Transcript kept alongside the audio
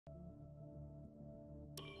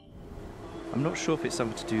I'm not sure if it's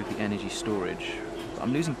something to do with the energy storage, but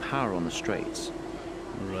I'm losing power on the straights.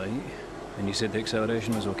 Right. And you said the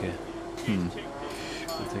acceleration was okay?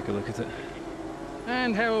 I'll take a look at it.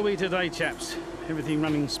 And how are we today, chaps? Everything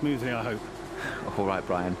running smoothly, I hope. All right,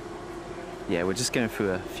 Brian. Yeah, we're just going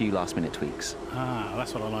through a few last-minute tweaks. Ah,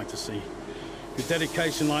 that's what I like to see. With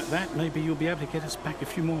dedication like that, maybe you'll be able to get us back a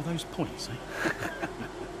few more of those points, eh?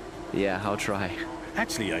 Yeah, I'll try.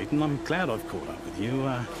 Actually, Aiden, I'm glad I've caught up with you.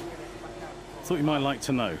 Thought you might like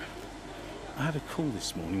to know. I had a call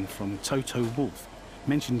this morning from Toto Wolff.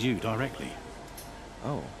 Mentioned you directly.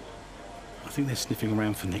 Oh. I think they're sniffing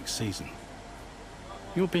around for next season.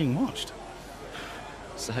 You're being watched.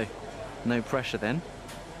 So, no pressure then?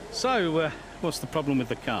 So, what's the problem with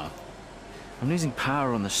the car? I'm losing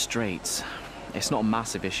power on the straights. It's not a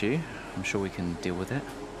massive issue. I'm sure we can deal with it.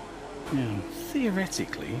 Now,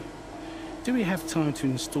 theoretically, do we have time to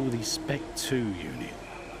install the Spec 2 unit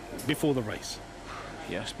before the race?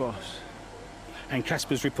 Yes, boss. And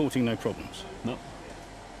Casper's reporting no problems? No.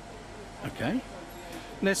 Okay.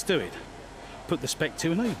 Let's do it. Put the Spec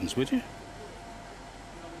 2 in Aiden's, would you?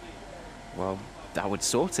 Well, that would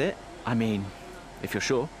sort it. I mean, if you're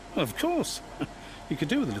sure. Of course. You could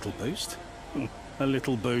do with a little boost. A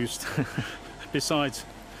little boost. Besides,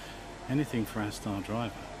 anything for our star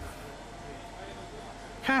driver.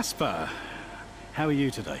 Casper, how are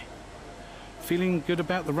you today? Feeling good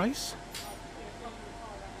about the race?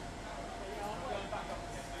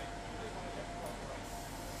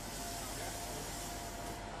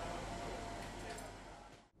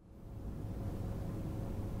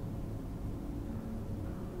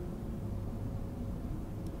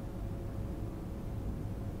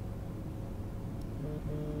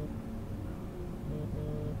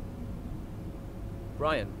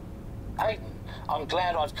 Brian. Aiden, I'm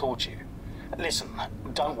glad I've caught you. Listen,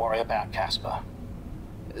 don't worry about Casper.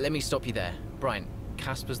 Let me stop you there. Brian,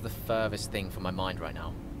 Casper's the furthest thing from my mind right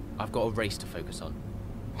now. I've got a race to focus on.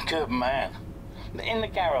 Good man. In the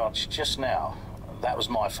garage just now, that was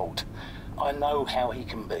my fault. I know how he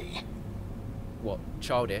can be. What,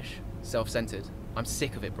 childish? Self-centered? I'm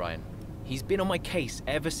sick of it, Brian. He's been on my case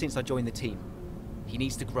ever since I joined the team. He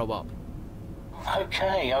needs to grow up.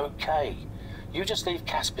 Okay. You just leave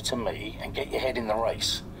Casper to me and get your head in the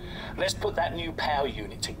race. Let's put that new power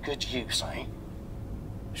unit to good use, eh?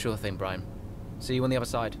 Sure thing, Brian. See you on the other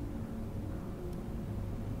side.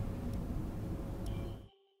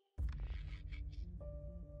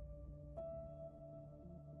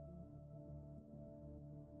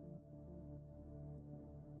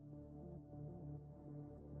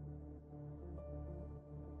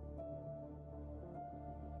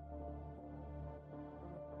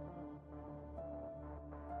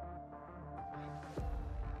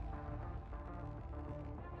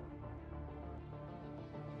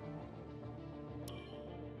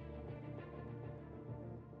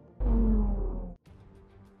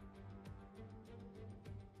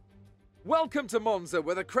 Welcome to Monza,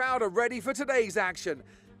 where the crowd are ready for today's action,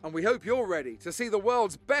 and we hope you're ready to see the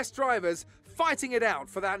world's best drivers fighting it out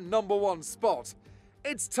for that #1 spot.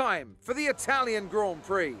 It's time for the Italian Grand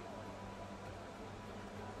Prix.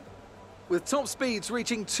 With top speeds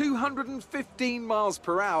reaching 215 miles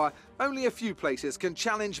per hour, only a few places can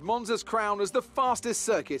challenge Monza's crown as the fastest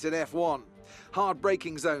circuit in F1. Hard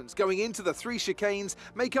braking zones going into the 3 chicanes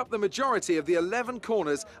make up the majority of the 11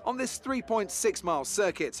 corners on this 3.6-mile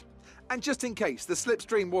circuit. And just in case the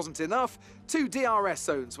slipstream wasn't enough, 2 DRS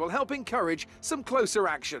zones will help encourage some closer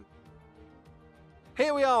action.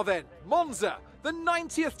 Here we are then, Monza, the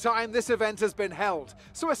 90th time this event has been held.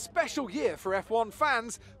 So a special year for F1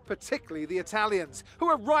 fans, particularly the Italians, who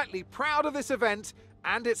are rightly proud of this event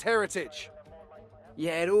and its heritage.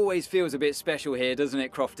 Yeah, it always feels a bit special here, doesn't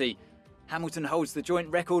it, Crofty? Hamilton holds the joint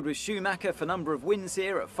record with Schumacher for number of wins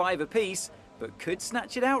here at 5 apiece, but could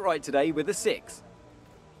snatch it outright today with a 6.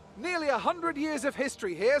 Nearly 100 years of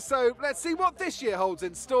history here, so let's see what this year holds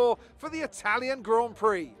in store for the Italian Grand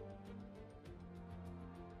Prix.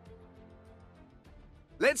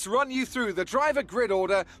 Let's run you through the driver grid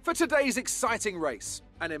order for today's exciting race.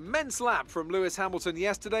 An immense lap from Lewis Hamilton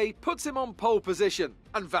yesterday puts him on pole position,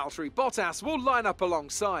 and Valtteri Bottas will line up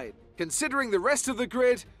alongside. Considering the rest of the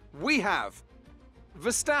grid, we have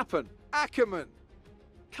Verstappen, Akkerman,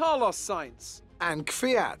 Carlos Sainz and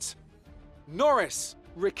Kvyat, Norris,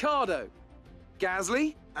 Ricciardo,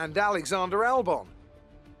 Gasly and Alexander Albon,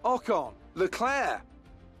 Ocon, Leclerc,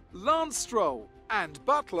 Lance Stroll and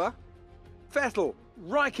Butler, Vettel,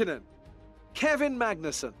 Raikkonen, Kevin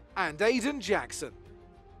Magnussen and Aiden Jackson.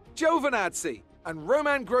 Giovinazzi and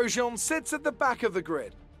Romain Grosjean sits at the back of the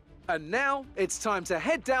grid. And now it's time to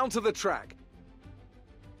head down to the track.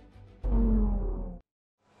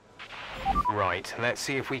 Right, let's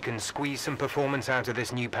see if we can squeeze some performance out of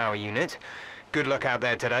this new power unit. Good luck out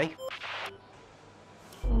there today.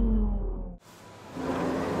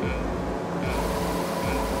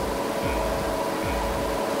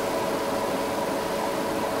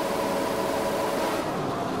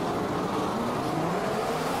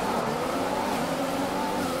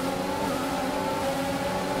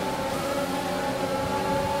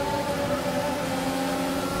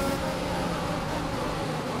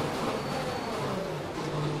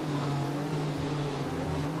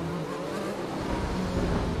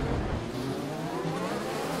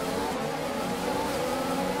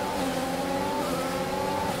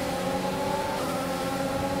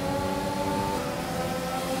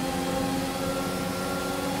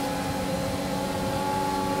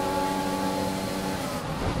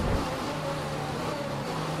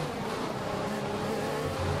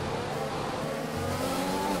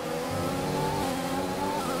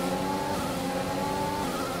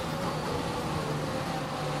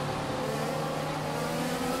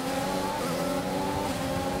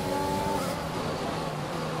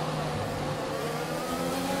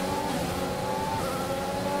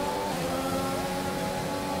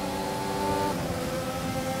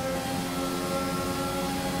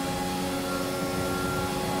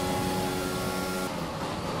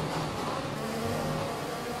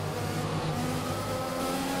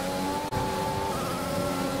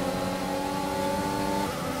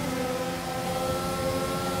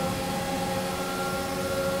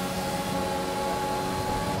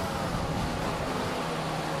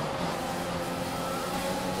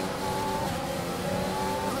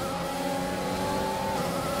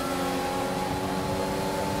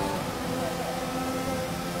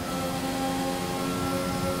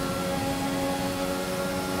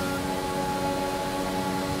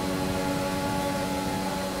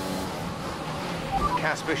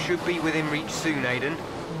 Casper should be within reach soon, Aidan.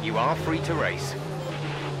 You are free to race.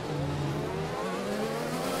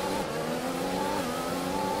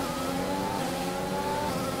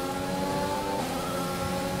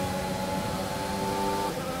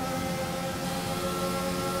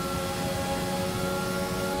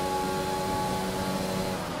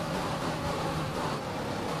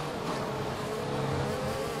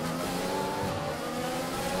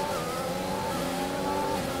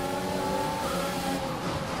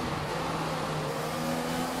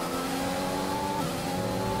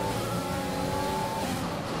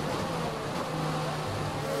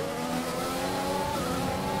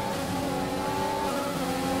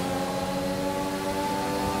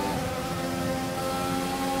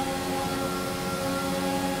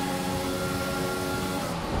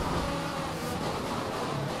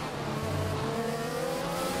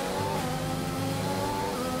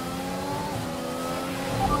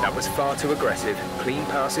 That was far too aggressive. Clean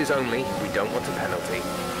passes only. We don't want a penalty.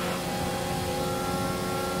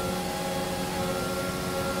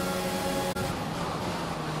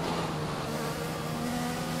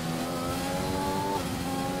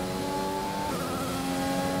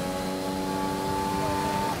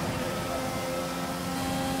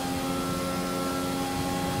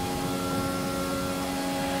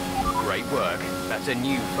 Great work. That's a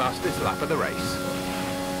new fastest lap of the race.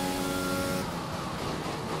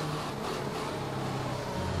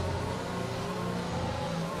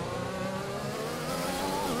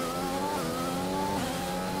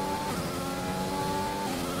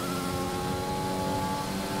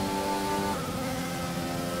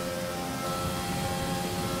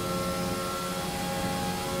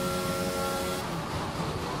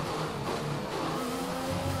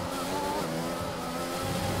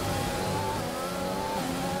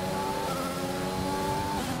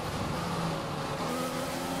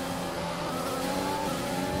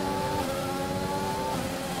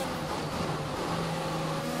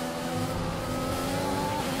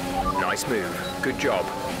 Nice move. Good job.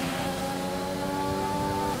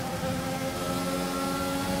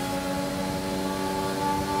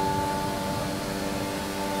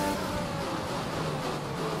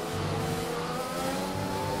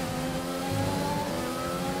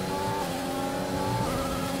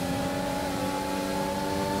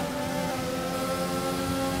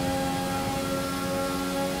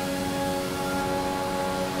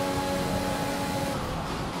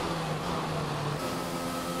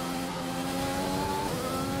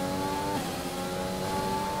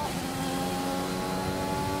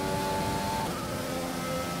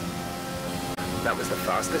 That was the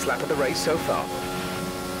fastest lap of the race so far.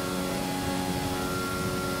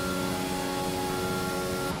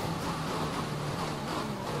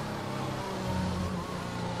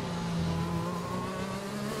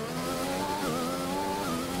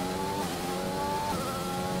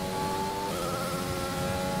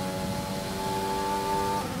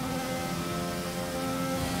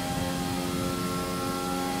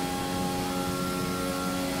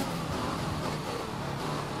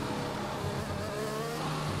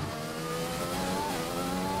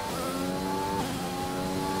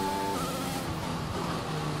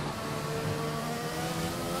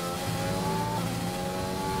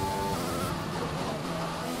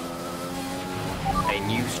 A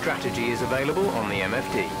new strategy is available on the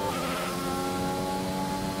MFD.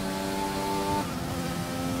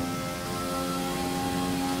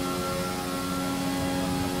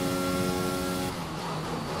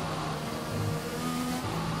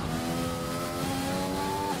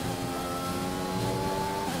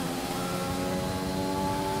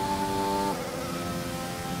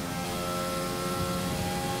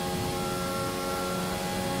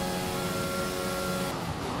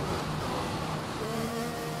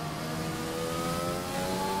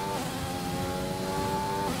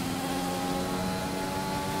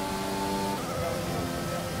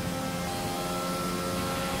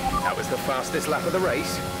 That was the fastest lap of the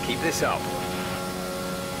race. Keep this up.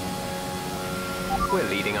 We're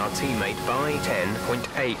leading our teammate by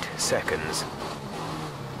 10.8 seconds.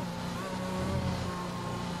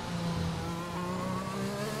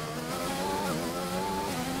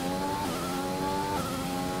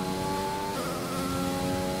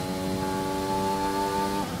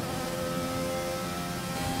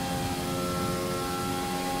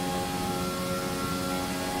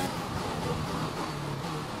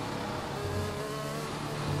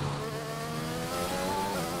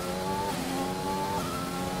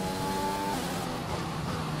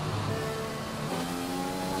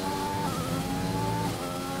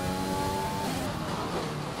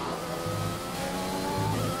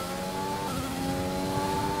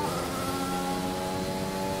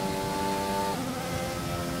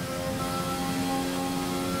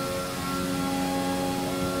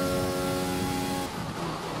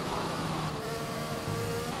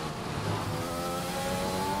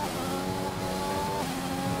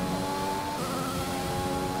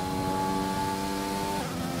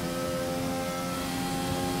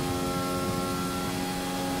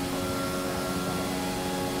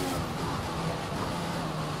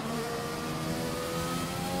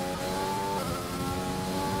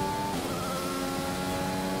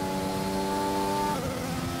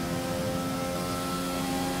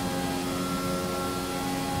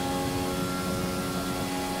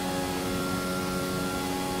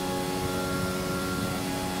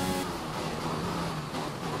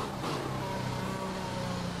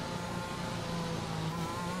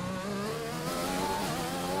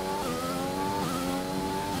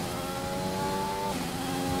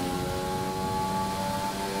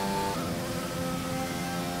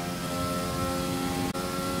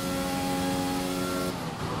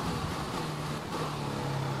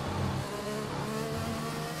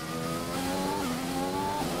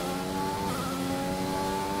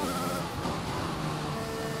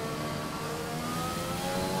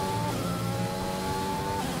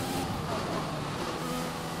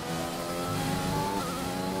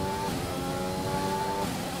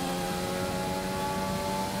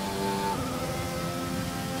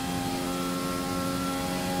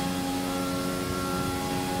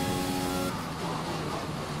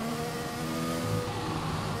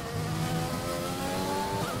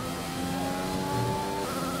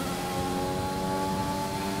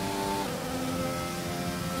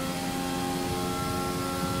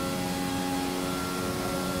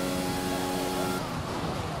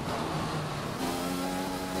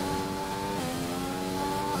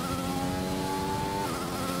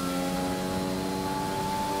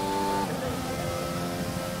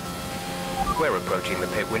 We're approaching the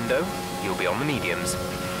pit window. You'll be on the mediums.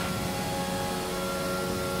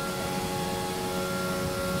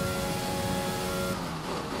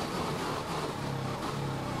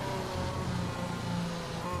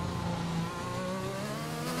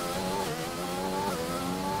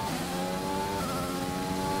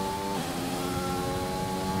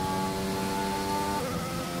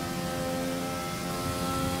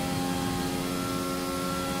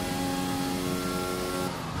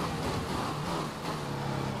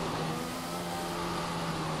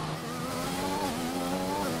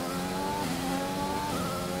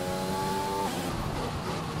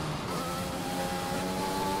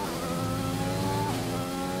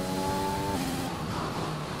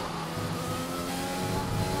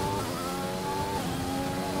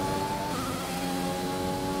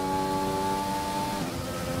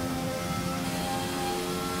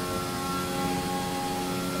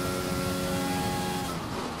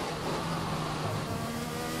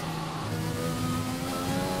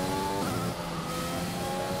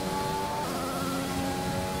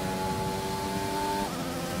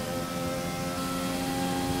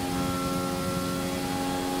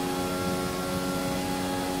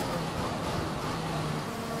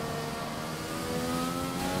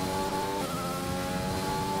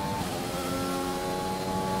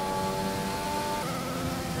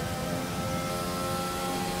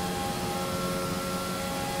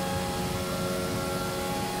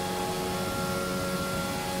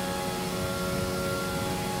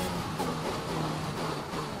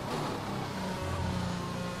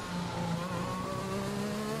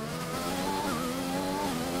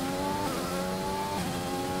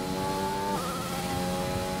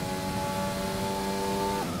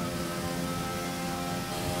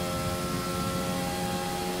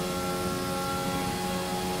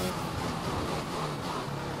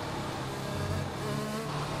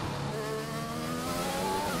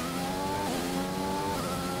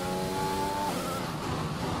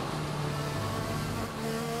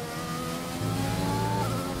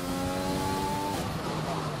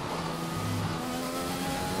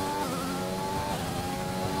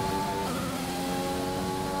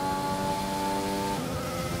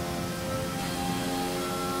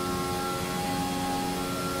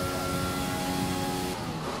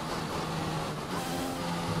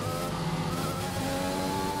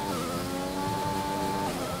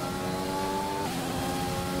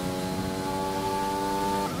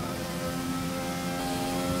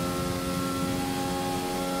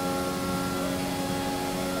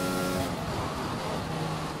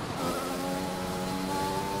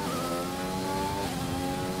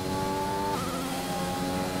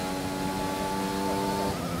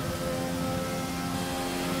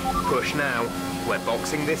 push now. We're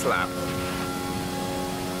boxing this lap.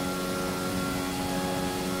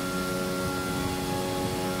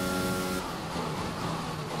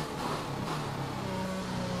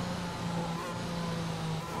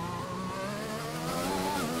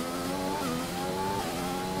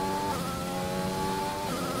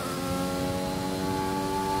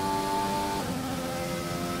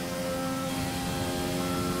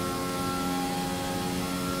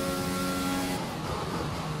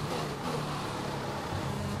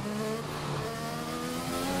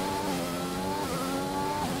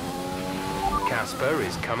 Casper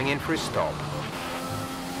is coming in for his stop.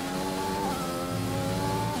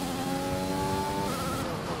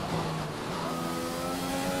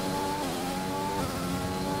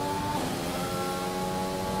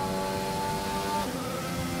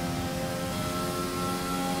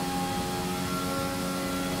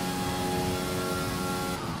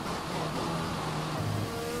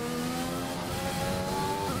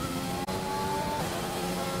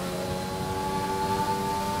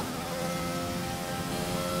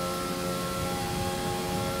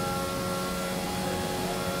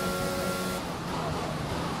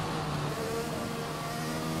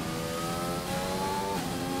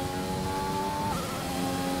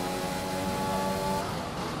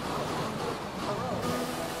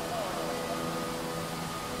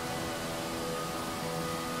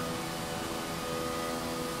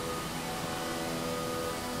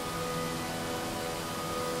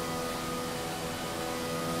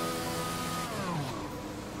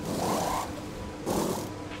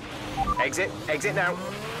 Exit, exit now.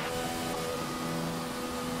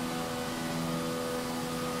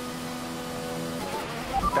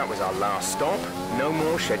 That was our last stop. No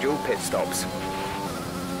more scheduled pit stops.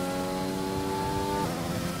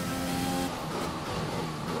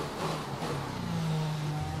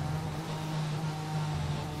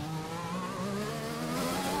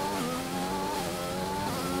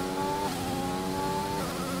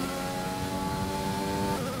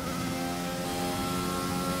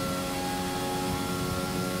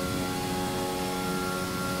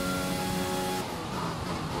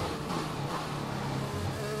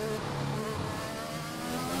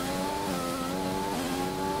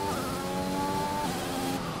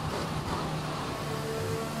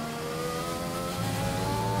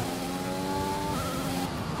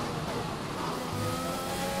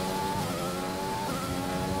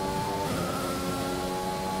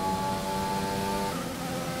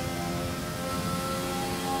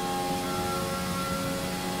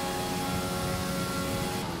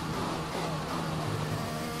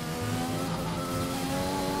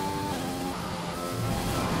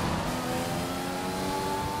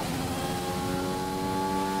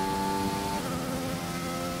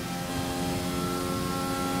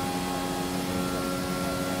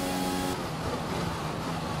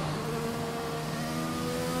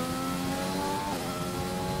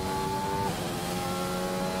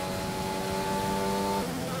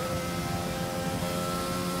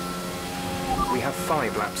 We have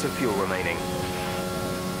 5 laps of fuel remaining.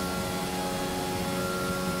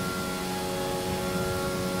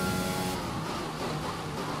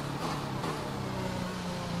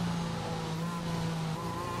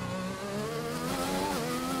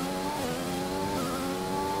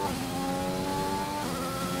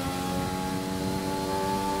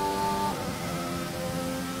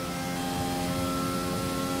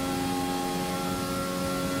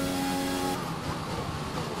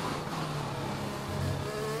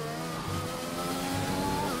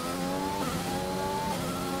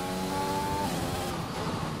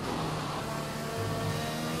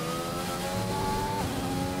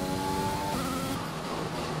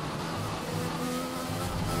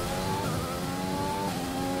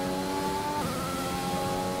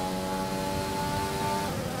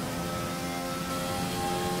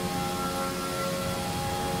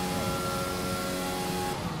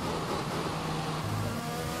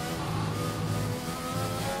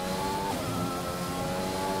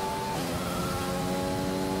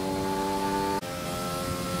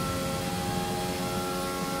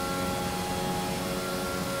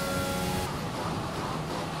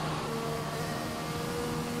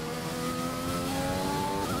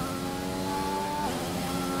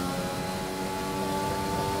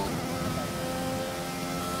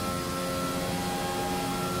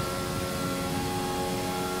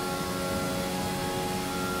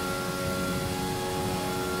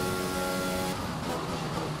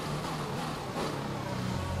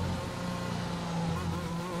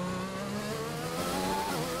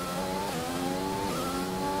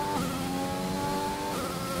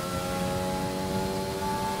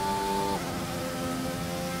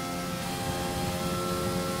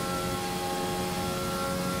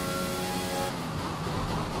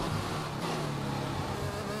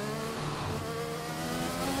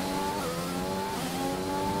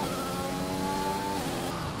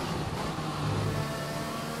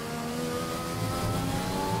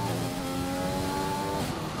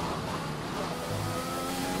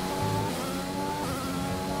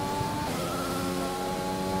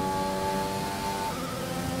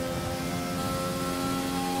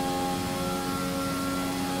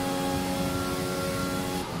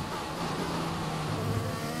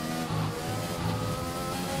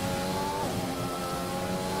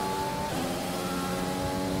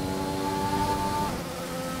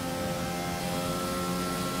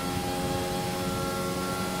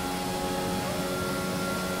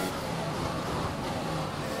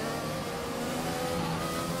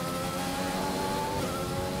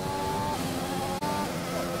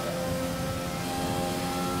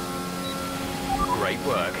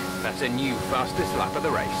 work. That's a new fastest lap of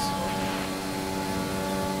the race.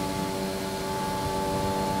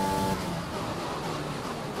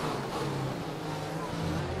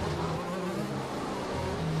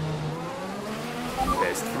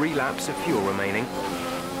 There's 3 laps of fuel remaining.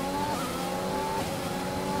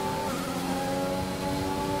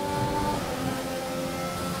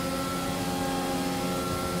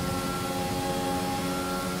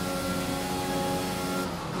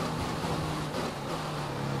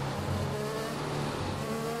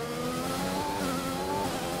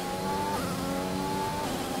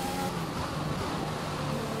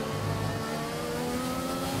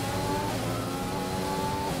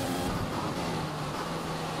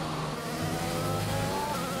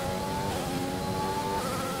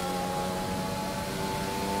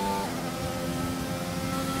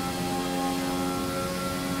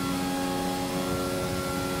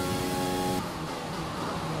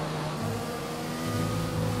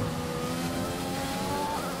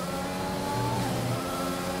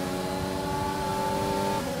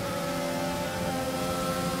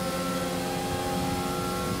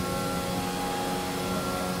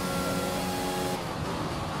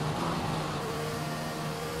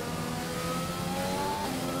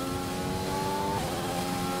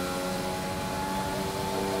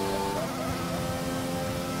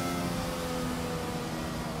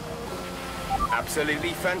 Absolutely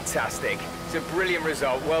fantastic. It's a brilliant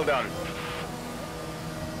result. Well done.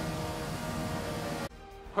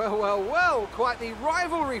 Well, well, well, quite the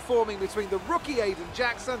rivalry forming between the rookie Aiden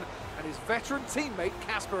Jackson and his veteran teammate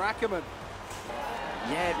Casper Akkerman.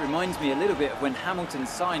 Yeah, it reminds me a little bit of when Hamilton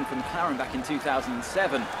signed for McLaren back in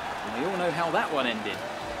 2007, and we all know how that one ended.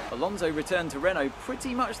 Alonso returned to Renault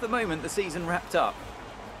pretty much the moment the season wrapped up.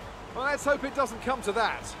 Well, let's hope it doesn't come to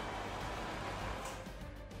that.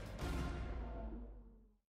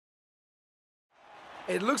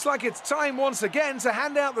 It looks like it's time once again to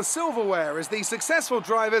hand out the silverware as the successful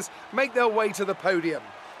drivers make their way to the podium.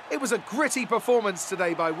 It was a gritty performance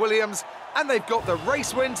today by Williams, and they've got the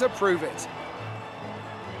race win to prove it.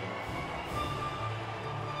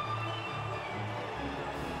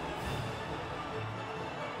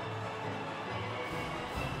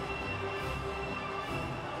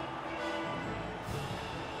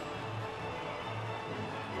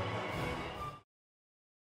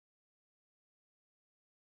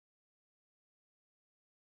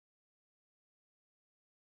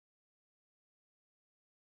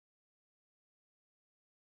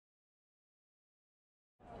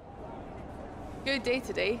 Good day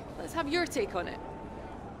today. Let's have your take on it.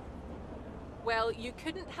 Well, you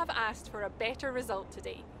couldn't have asked for a better result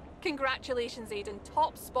today. Congratulations, Aiden.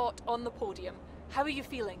 Top spot on the podium. How are you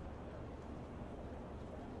feeling?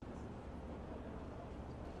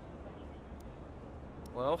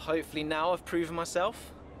 Well, hopefully now I've proven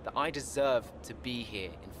myself that I deserve to be here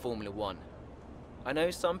in Formula One. I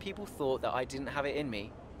know some people thought that I didn't have it in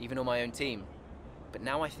me, even on my own team. But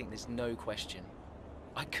now I think there's no question.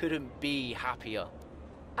 I couldn't be happier.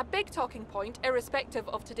 A big talking point, irrespective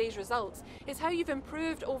of today's results, is how you've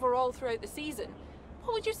improved overall throughout the season.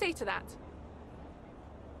 What would you say to that?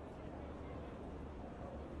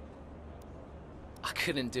 I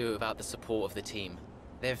couldn't do it without the support of the team.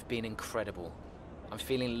 They've been incredible. I'm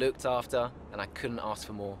feeling looked after, and I couldn't ask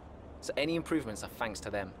for more. So any improvements are thanks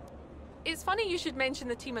to them. It's funny you should mention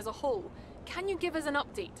the team as a whole. Can you give us an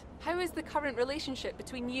update? How is the current relationship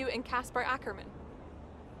between you and Casper Akkerman?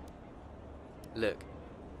 Look,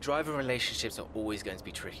 driver relationships are always going to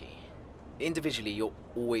be tricky. Individually, you're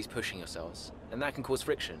always pushing yourselves, and that can cause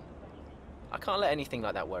friction. I can't let anything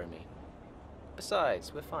like that worry me.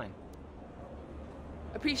 Besides, we're fine.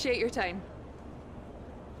 Appreciate your time.